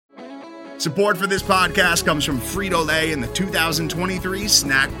Support for this podcast comes from Frito-Lay and the 2023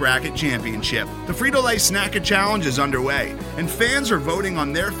 Snack Bracket Championship. The Frito-Lay Snack-A Challenge is underway, and fans are voting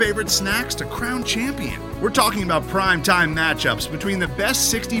on their favorite snacks to crown champion. We're talking about prime-time matchups between the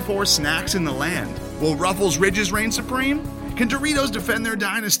best 64 snacks in the land. Will Ruffles Ridges reign supreme? Can Doritos defend their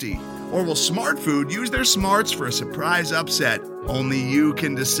dynasty? Or will Smart Food use their smarts for a surprise upset? Only you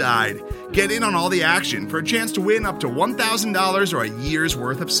can decide. Get in on all the action for a chance to win up to $1,000 or a year's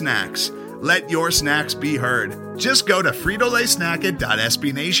worth of snacks. Let your snacks be heard. Just go to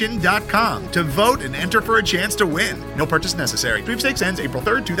fritolaysnacket.sbnation.com to vote and enter for a chance to win. No purchase necessary. Sweepstakes ends April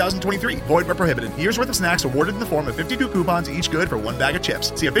 3rd, 2023. Void where prohibited. Year's worth of snacks awarded in the form of 52 coupons, each good for one bag of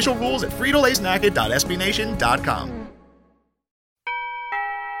chips. See official rules at fritolaysnacket.sbnation.com.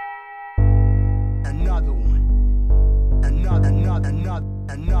 Another one. Another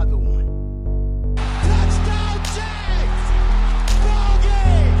one. Touchdown Jags! Ball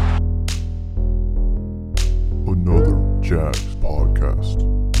game! Another Jags podcast.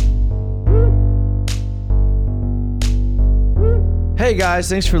 Hey guys,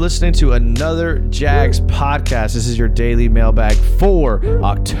 thanks for listening to another Jags podcast. This is your daily mailbag for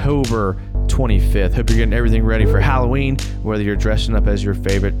October 25th. Hope you're getting everything ready for Halloween, whether you're dressing up as your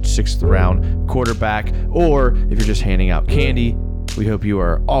favorite 6th round quarterback or if you're just handing out candy. We hope you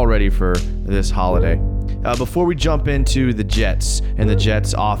are all ready for this holiday. Before we jump into the Jets and the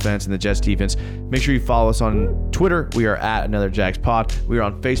Jets offense and the Jets defense, make sure you follow us on Twitter. We are at Another Jags Pod. We are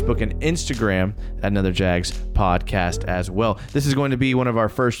on Facebook and Instagram at Another Jags Podcast as well. This is going to be one of our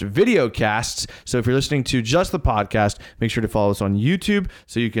first video casts. So if you're listening to just the podcast, make sure to follow us on YouTube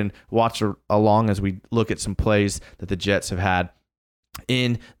so you can watch along as we look at some plays that the Jets have had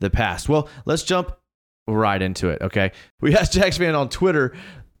in the past. Well, let's jump right into it, okay? We asked Jags fan on Twitter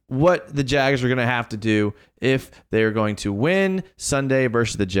what the Jags are going to have to do if they are going to win Sunday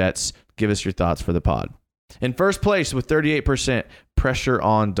versus the Jets. Give us your thoughts for the pod. In first place with 38%, pressure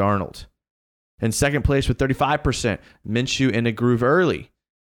on Darnold. In second place with 35%, Minshew in a groove early.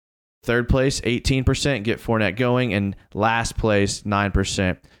 Third place, 18%, get Fournette going. And last place,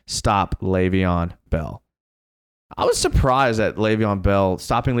 9%, stop Le'Veon Bell. I was surprised that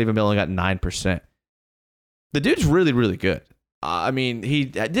stopping Le'Veon Bell only got 9%. The dude's really, really good. I mean, he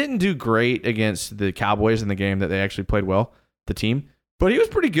didn't do great against the Cowboys in the game that they actually played well, the team. But he was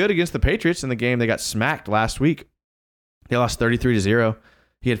pretty good against the Patriots in the game they got smacked last week. They lost 33-0.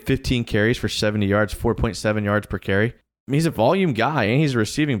 He had 15 carries for 70 yards, 4.7 yards per carry. I mean, he's a volume guy, and he's a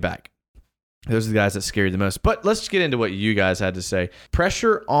receiving back. Those are the guys that scare you the most. But let's get into what you guys had to say.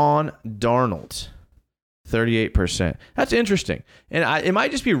 Pressure on Darnold. 38%. That's interesting. And it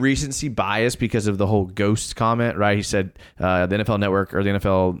might just be recency bias because of the whole ghost comment, right? He said the NFL Network or the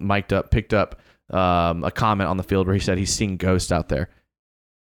NFL picked up a comment on the field where he said he's seeing ghosts out there,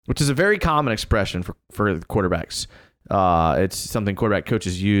 which is a very common expression for quarterbacks. It's something quarterback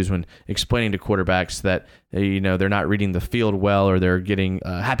coaches use when explaining to quarterbacks that they're not reading the field well or they're getting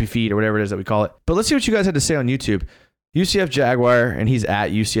happy feet or whatever it is that we call it. But let's see what you guys had to say on YouTube. UCF Jaguar, and he's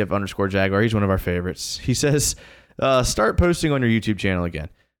at UCF_Jaguar. He's one of our favorites. He says, start posting on your YouTube channel again.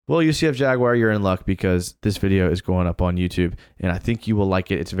 Well, UCF Jaguar, you're in luck because this video is going up on YouTube, and I think you will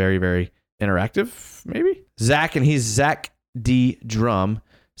like it. It's very, very interactive, maybe? Zach, and he's Zach D. Drum,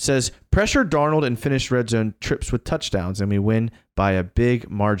 says, pressure Darnold and finish red zone trips with touchdowns, and we win by a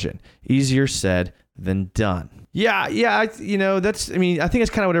big margin. Easier said than done. Yeah. I think it's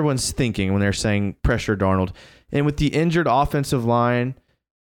kind of what everyone's thinking when they're saying pressure Darnold. And with the injured offensive line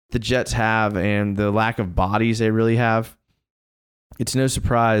the Jets have and the lack of bodies they really have, it's no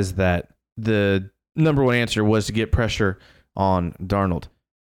surprise that the number one answer was to get pressure on Darnold.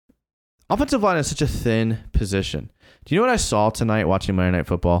 Offensive line is such a thin position. Do you know what I saw tonight watching Monday Night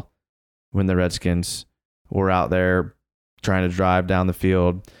Football when the Redskins were out there trying to drive down the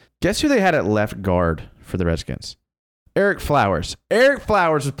field? Guess who they had at left guard for the Redskins? Eric Flowers. Eric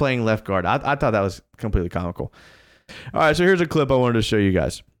Flowers was playing left guard. I thought that was completely comical. All right, so here's a clip I wanted to show you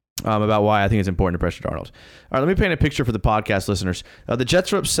guys about why I think it's important to pressure Darnold. All right, let me paint a picture for the podcast listeners. The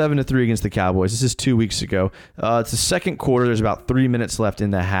Jets are up 7-3 against the Cowboys. This is 2 weeks ago. It's the second quarter. There's about 3 minutes left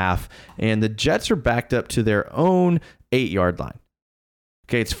in the half, and the Jets are backed up to their own 8-yard line.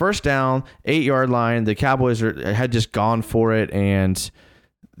 Okay, it's first down, 8-yard line. The Cowboys had just gone for it, and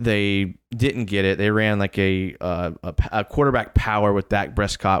they didn't get it. They ran like a quarterback power with Dak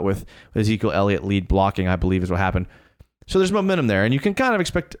Prescott with Ezekiel Elliott lead blocking, I believe is what happened. So there's momentum there, and you can kind of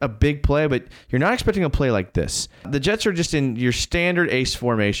expect a big play, but you're not expecting a play like this. The Jets are just in your standard ace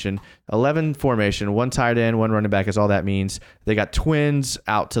formation, 11 formation, one tight end, one running back is all that means. They got twins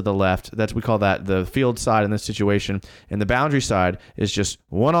out to the left. We call that the field side in this situation. And the boundary side is just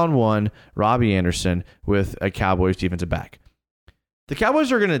one-on-one Robbie Anderson with a Cowboys defensive back. The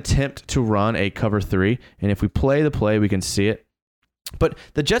Cowboys are going to attempt to run a cover 3, and if we play the play, we can see it. But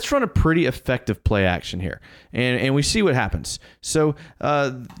the Jets run a pretty effective play action here, and we see what happens. So,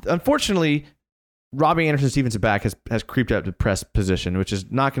 unfortunately, Robbie Anderson's defensive back has creeped up to press position, which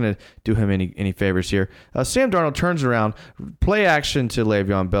is not going to do him any favors here. Sam Darnold turns around, play action to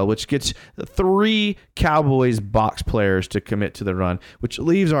Le'Veon Bell, which gets 3 Cowboys box players to commit to the run, which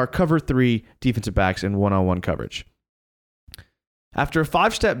leaves our cover 3 defensive backs in one-on-one coverage. After a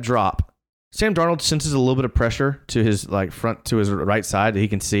 5-step drop, Sam Darnold senses a little bit of pressure to his front to his right side that he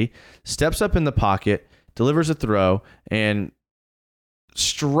can see, steps up in the pocket, delivers a throw, and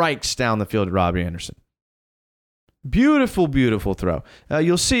strikes down the field at Robbie Anderson. Beautiful, beautiful throw.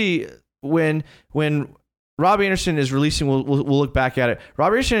 You'll see when Robbie Anderson is releasing, we'll look back at it.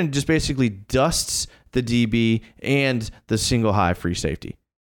 Robbie Anderson just basically dusts the DB and the single high free safety.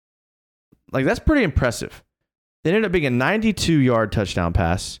 That's pretty impressive. It ended up being a 92-yard touchdown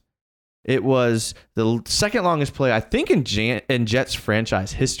pass. It was the second longest play, I think, in Jets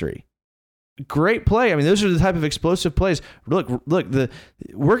franchise history. Great play. I mean, those are the type of explosive plays. Look. We're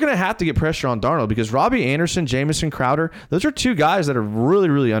going to have to get pressure on Darnold because Robbie Anderson, Jamison Crowder, those are 2 guys that are really,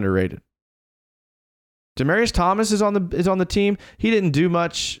 really underrated. Demaryius Thomas is on the team. He didn't do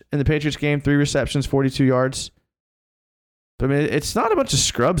much in the Patriots game. 3 receptions, 42 yards. But I mean, it's not a bunch of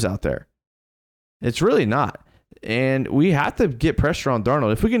scrubs out there. It's really not. And we have to get pressure on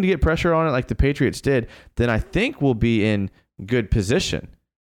Darnold. If we can get pressure on it like the Patriots did, then I think we'll be in good position.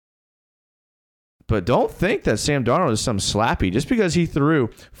 But don't think that Sam Darnold is some slappy. Just because he threw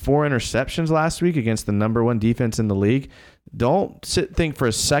 4 interceptions last week against the number 1 defense in the league, don't think for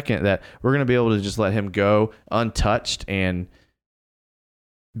a second that we're going to be able to just let him go untouched and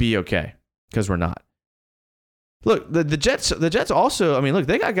be okay, because we're not. Look, the Jets also, I mean, look,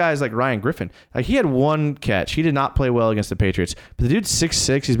 they got guys like Ryan Griffin. He had 1 catch. He did not play well against the Patriots. But the dude's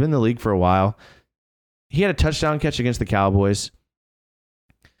 6'6". He's been in the league for a while. He had a touchdown catch against the Cowboys.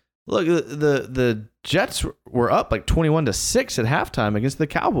 Look, the Jets were up 21-6 at halftime against the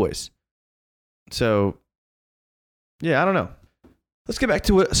Cowboys. So, yeah, I don't know. Let's get back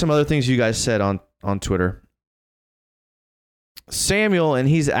to some other things you guys said on Twitter. Samuel, and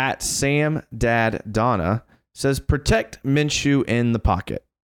he's at SamDadDonna, says, protect Minshew in the pocket.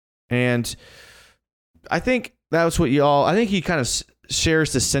 And I think that was what I think he kind of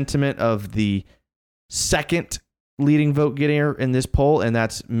shares the sentiment of the second leading vote getter in this poll, and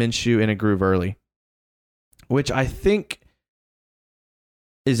that's Minshew in a groove early, which I think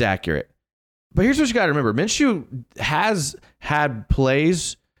is accurate. But here's what you got to remember. Minshew has had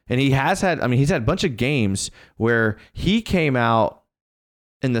plays, and he's had a bunch of games where he came out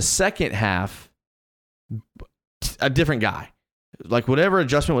in the second half a different guy. Whatever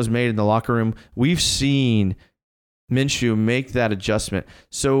adjustment was made in the locker room, we've seen Minshew make that adjustment.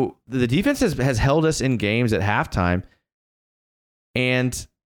 So the defense has held us in games at halftime and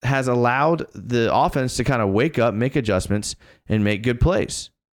has allowed the offense to kind of wake up, make adjustments, and make good plays.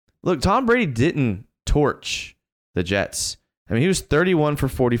 Look, Tom Brady didn't torch the Jets. I mean, he was 31 for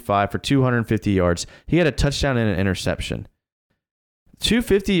 45 for 250 yards. He had a touchdown and an interception.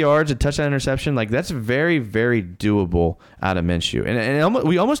 250 yards, a touchdown interception, that's very, very doable out of Minshew. And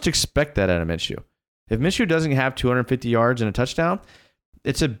we almost expect that out of Minshew. If Minshew doesn't have 250 yards and a touchdown,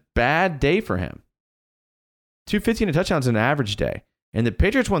 it's a bad day for him. 250 and a touchdown is an average day. And the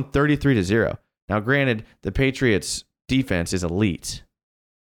Patriots won 33-0. Now, granted, the Patriots' defense is elite.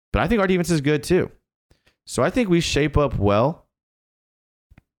 But I think our defense is good too. So I think we shape up well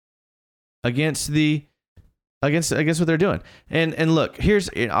against what they're doing. And look,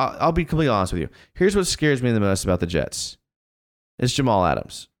 I'll be completely honest with you. Here's what scares me the most about the Jets. It's Jamal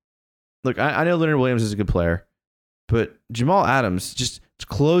Adams. Look, I know Leonard Williams is a good player, but Jamal Adams, just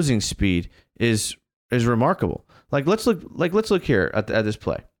closing speed is remarkable. Let's look here at this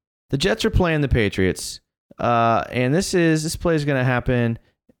play. The Jets are playing the Patriots, and this play is going to happen.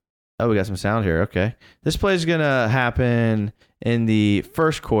 Oh, we got some sound here. Okay, this play is going to happen in the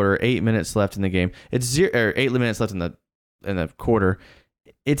first quarter. 8 minutes left in the game. It's 8 minutes left in the quarter.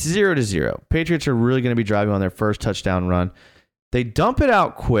 It's 0-0. Patriots are really going to be driving on their first touchdown run. They dump it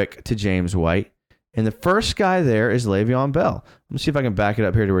out quick to James White, and the first guy there is Le'Veon Bell. Let me see if I can back it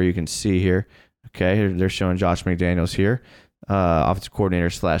up here to where you can see here. Okay, they're showing Josh McDaniels here, offensive coordinator /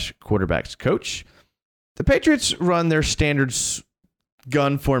 quarterbacks coach. The Patriots run their standard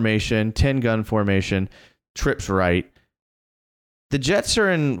gun formation, 10-gun formation, trips right. The Jets are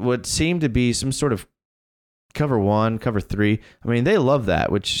in what seemed to be some sort of cover 1, cover 3. I mean, they love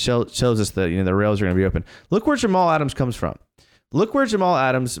that, which shows us that the rails are going to be open. Look where Jamal Adams comes from. Look where Jamal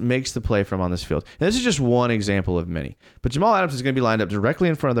Adams makes the play from on this field. And this is just one example of many. But Jamal Adams is going to be lined up directly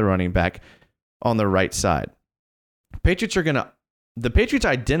in front of the running back on the right side. The Patriots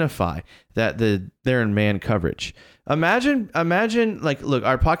identify that they're in man coverage. Imagine, like, look,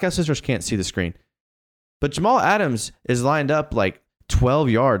 our podcast listeners can't see the screen, but Jamal Adams is lined up like 12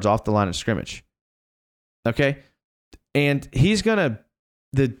 yards off the line of scrimmage. Okay? And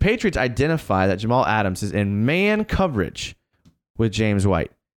the Patriots identify that Jamal Adams is in man coverage with James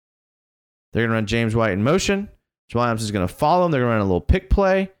White. They're going to run James White in motion. Jamal Adams is going to follow him. They're going to run a little pick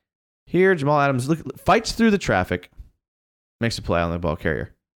play. Here, Jamal Adams fights through the traffic, makes a play on the ball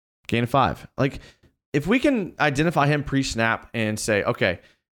carrier. Gain of 5. Like, if we can identify him pre-snap and say, okay,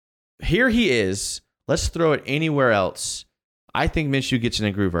 here he is, let's throw it anywhere else, I think Minshew gets in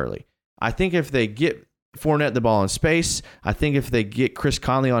a groove early. I think if they get Fournette the ball in space, I think if they get Chris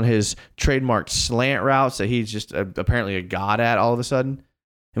Conley on his trademark slant routes that he's just apparently a god at all of a sudden,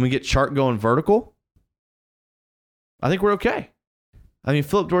 and we get Chark going vertical, I think we're okay. I mean,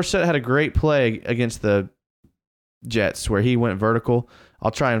 Philip Dorsett had a great play against the Jets where he went vertical.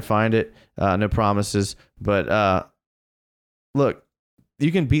 I'll try and find it. No promises. But look,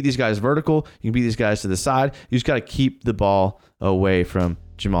 you can beat these guys vertical. You can beat these guys to the side. You just got to keep the ball away from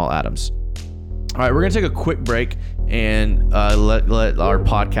Jamal Adams. All right, we're going to take a quick break and let our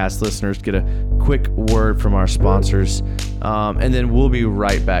podcast listeners get a quick word from our sponsors. And then we'll be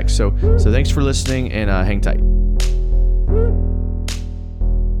right back. So thanks for listening and hang tight.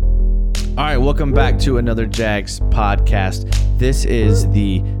 All right, welcome back to another Jags podcast. This is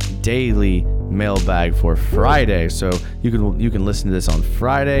the daily mailbag for Friday. So you can listen to this on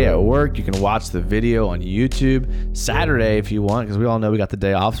Friday at work. You can watch the video on YouTube Saturday if you want, because we all know we got the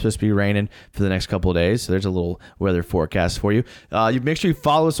day off. It's supposed to be raining for the next couple of days. So there's a little weather forecast for you. You make sure you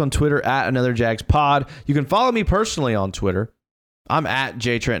follow us on Twitter at Another Jags Pod. You can follow me personally on Twitter. I'm at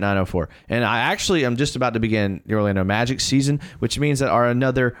JTrent904, and I actually am just about to begin the Orlando Magic season, which means that our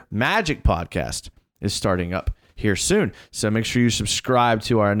Another Magic podcast is starting up here soon. So make sure you subscribe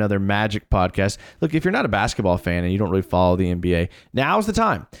to our Another Magic podcast. Look, if you're not a basketball fan and you don't really follow the NBA, now's the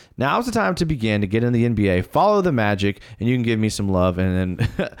time. Now's the time to begin to get in the NBA, follow the Magic, and you can give me some love, and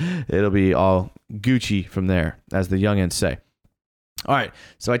then it'll be all Gucci from there, as the youngins say. All right,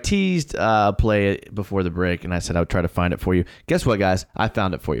 so I teased play it before the break, and I said I would try to find it for you. Guess what, guys? I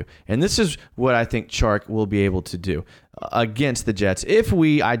found it for you. And this is what I think Chark will be able to do against the Jets if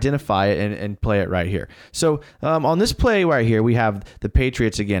we identify it and play it right here. So on this play right here, we have the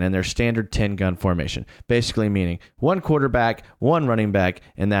Patriots again in their standard 10-gun formation, basically meaning one quarterback, one running back,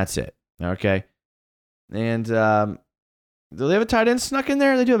 and that's it. Okay? And do they have a tight end snuck in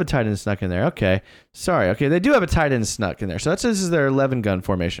there? They do have a tight end snuck in there. Okay. Sorry. Okay, they do have a tight end snuck in there. So this is their 11-gun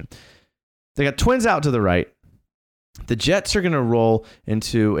formation. They got twins out to the right. The Jets are going to roll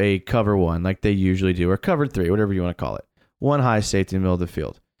into a cover 1 like they usually do, or cover 3, whatever you want to call it. One high safety in the middle of the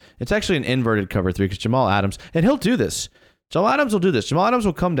field. It's actually an inverted cover 3 because Jamal Adams, and he'll do this. Jamal Adams will do this. Jamal Adams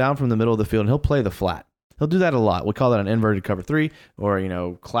will come down from the middle of the field and he'll play the flat. He'll do that a lot. We call that an inverted cover 3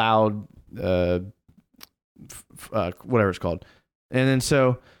 or, cloud whatever it's called. And then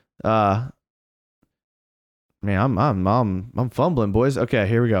so man, I'm fumbling, boys. Okay,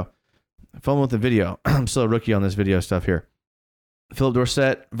 here we go. Fumbling with the video. I'm still a rookie on this video stuff here. Philip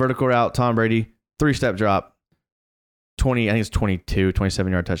Dorsett, vertical route, Tom Brady, 3-step drop,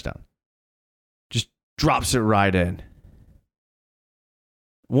 27-yard touchdown. Just drops it right in.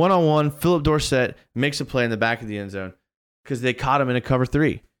 One-on-one, Philip Dorsett makes a play in the back of the end zone because they caught him in a cover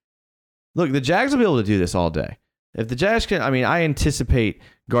 3. Look, the Jags will be able to do this all day. If the Jags can, I anticipate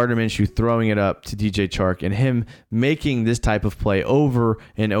Gardner Minshew throwing it up to DJ Chark and him making this type of play over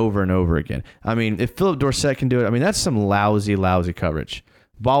and over and over again. If Philip Dorsett can do it, that's some lousy coverage.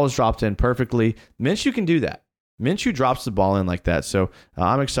 Ball was dropped in perfectly. Minshew can do that. Minshew drops the ball in like that. So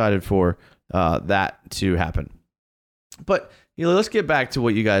I'm excited for that to happen. But let's get back to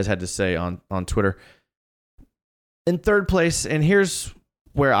what you guys had to say on Twitter. In third place, and here's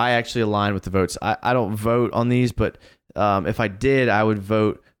where I actually align with the votes. I don't vote on these, but if I did, I would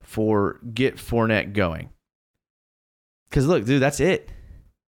vote for get Fournette going. Because look, dude, that's it.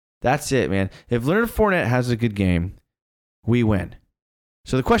 That's it, man. If Leonard Fournette has a good game, we win.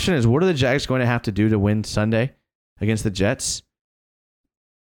 So the question is, what are the Jags going to have to do to win Sunday against the Jets?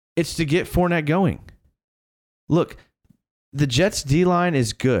 It's to get Fournette going. Look, the Jets' D-line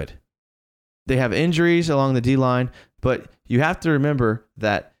is good. They have injuries along the D-line, but you have to remember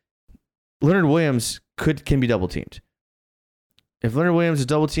that Leonard Williams can be double-teamed. If Leonard Williams is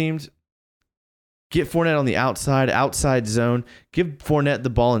double-teamed, get Fournette on the outside zone. Give Fournette the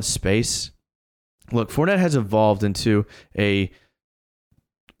ball in space. Look, Fournette has evolved into a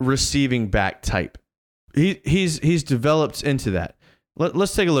receiving back type. He's developed into that.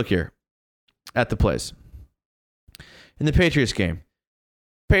 Let's take a look here at the plays. In the Patriots game,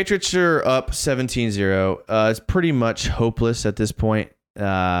 Patriots are up 17-0. It's pretty much hopeless at this point.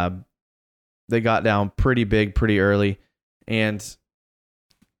 They got down pretty big pretty early and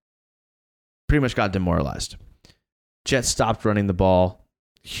pretty much got demoralized. Jets stopped running the ball.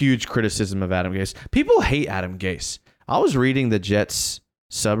 Huge criticism of Adam Gase. People hate Adam Gase. I was reading the Jets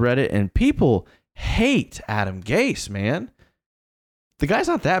subreddit, and people hate Adam Gase, man. The guy's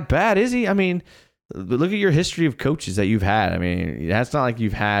not that bad, is he? I mean, look at your history of coaches that you've had. I mean, it's not like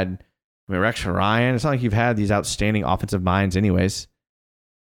you've had Rex Ryan. It's not like you've had these outstanding offensive minds anyways.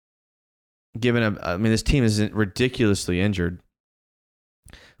 This team is ridiculously injured.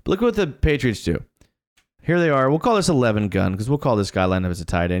 But look what the Patriots do. Here they are. We'll call this 11 gun because we'll call this guy lined up as a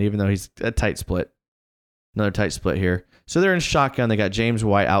tight end, even though he's a tight split. Another tight split here. So they're in shotgun. They got James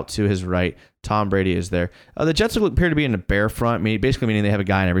White out to his right. Tom Brady is there. The Jets appear to be in a bear front, basically meaning they have a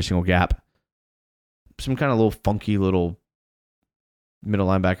guy in every single gap. Some kind of little funky little middle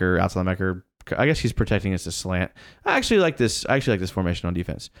linebacker, outside linebacker. I guess he's protecting us a slant. I actually like this formation on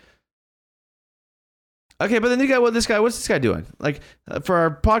defense. Okay, but then you got what's this guy doing? Like, for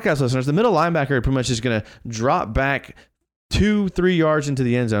our podcast listeners, the middle linebacker pretty much is going to drop back 2-3 yards into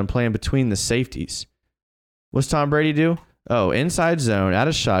the end zone, playing between the safeties. What's Tom Brady do? Oh, inside zone, out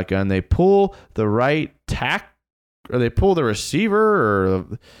of shotgun. They pull the right tack, or they pull the receiver, or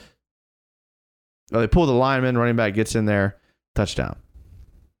they pull the lineman. Running back gets in there, touchdown.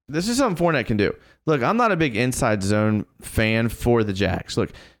 This is something Fournette can do. Look, I'm not a big inside zone fan for the Jags.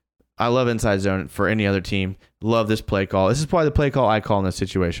 Look, I love inside zone for any other team. Love this play call. This is probably the play call I call in this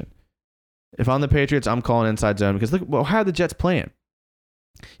situation. If I'm the Patriots, I'm calling inside zone because look, how are the Jets playing?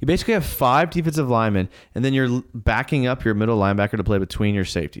 You basically have 5 defensive linemen, and then you're backing up your middle linebacker to play between your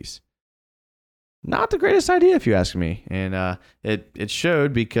safeties. Not the greatest idea, if you ask me. And it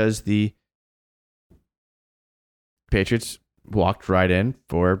showed because the Patriots walked right in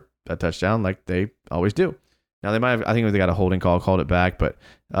for a touchdown like they always do. Now, I think they got a holding call, called it back, but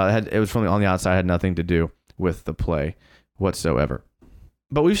it was from on the outside, had nothing to do with the play whatsoever.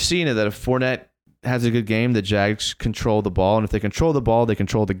 But we've seen it that if Fournette has a good game, the Jags control the ball. And if they control the ball, they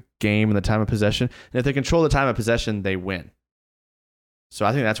control the game and the time of possession. And if they control the time of possession, they win. So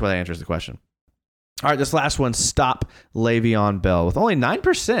I think that's why that answers the question. All right, this last one, stop Le'Veon Bell. With only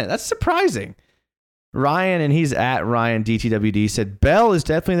 9%. That's surprising. Ryan, and he's at Ryan DTWD, said Bell is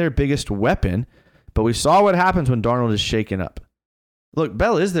definitely their biggest weapon, but we saw what happens when Darnold is shaken up. Look,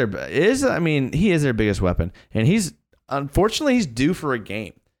 Bell he is their biggest weapon. And unfortunately, he's due for a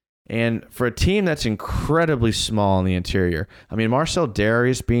game. And for a team that's incredibly small in the interior, Marcel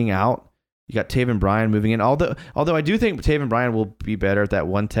Darius being out, you got Taven Bryan moving in. Although I do think Taven Bryan will be better at that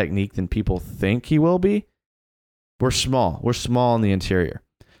one technique than people think he will be. We're small. We're small in the interior.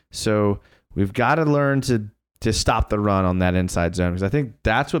 So we've got to learn to stop the run on that inside zone because I think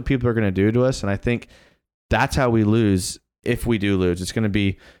that's what people are going to do to us. And I think that's how we lose if we do lose. It's going to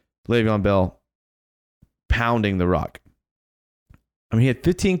be Le'Veon Bell pounding the rock. He had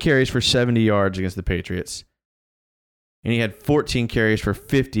 15 carries for 70 yards against the Patriots. And he had 14 carries for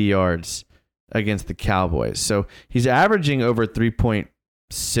 50 yards against the Cowboys. So he's averaging over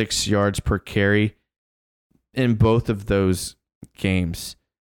 3.6 yards per carry in both of those games.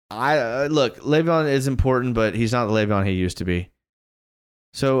 Look, Le'Veon is important, but he's not the Le'Veon he used to be.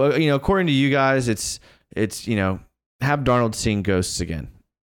 So, according to you guys, it's have Darnold seeing ghosts again.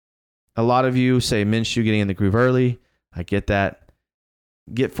 A lot of you say Minshew getting in the groove early. I get that.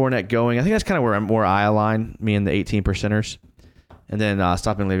 Get Fournette going. I think that's kind of where I align, me and the 18%ers. And then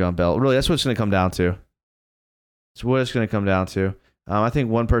stopping Le'Veon Bell. Really, that's what it's going to come down to. It's what it's going to come down to. I think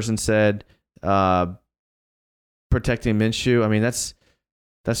one person said protecting Minshew.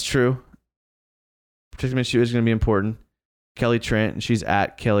 That's true. Protecting Minshew is going to be important. Kelly Trent, and she's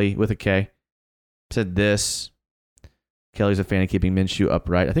at Kelly with a K, said this. Kelly's a fan of keeping Minshew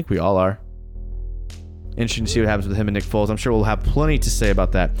upright. I think we all are. Interesting to see what happens with him and Nick Foles. I'm sure we'll have plenty to say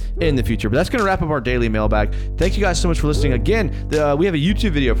about that in the future. But that's going to wrap up our daily mailbag. Thank you guys so much for listening. Again, we have a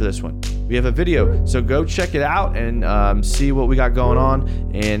YouTube video for this one. We have a video, so go check it out and see what we got going on.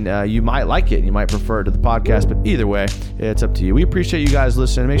 And you might like it. You might prefer it to the podcast. But either way, it's up to you. We appreciate you guys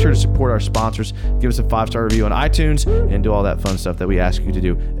listening. Make sure to support our sponsors. Give us a 5-star review on iTunes and do all that fun stuff that we ask you to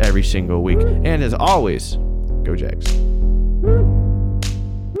do every single week. And as always, go Jags.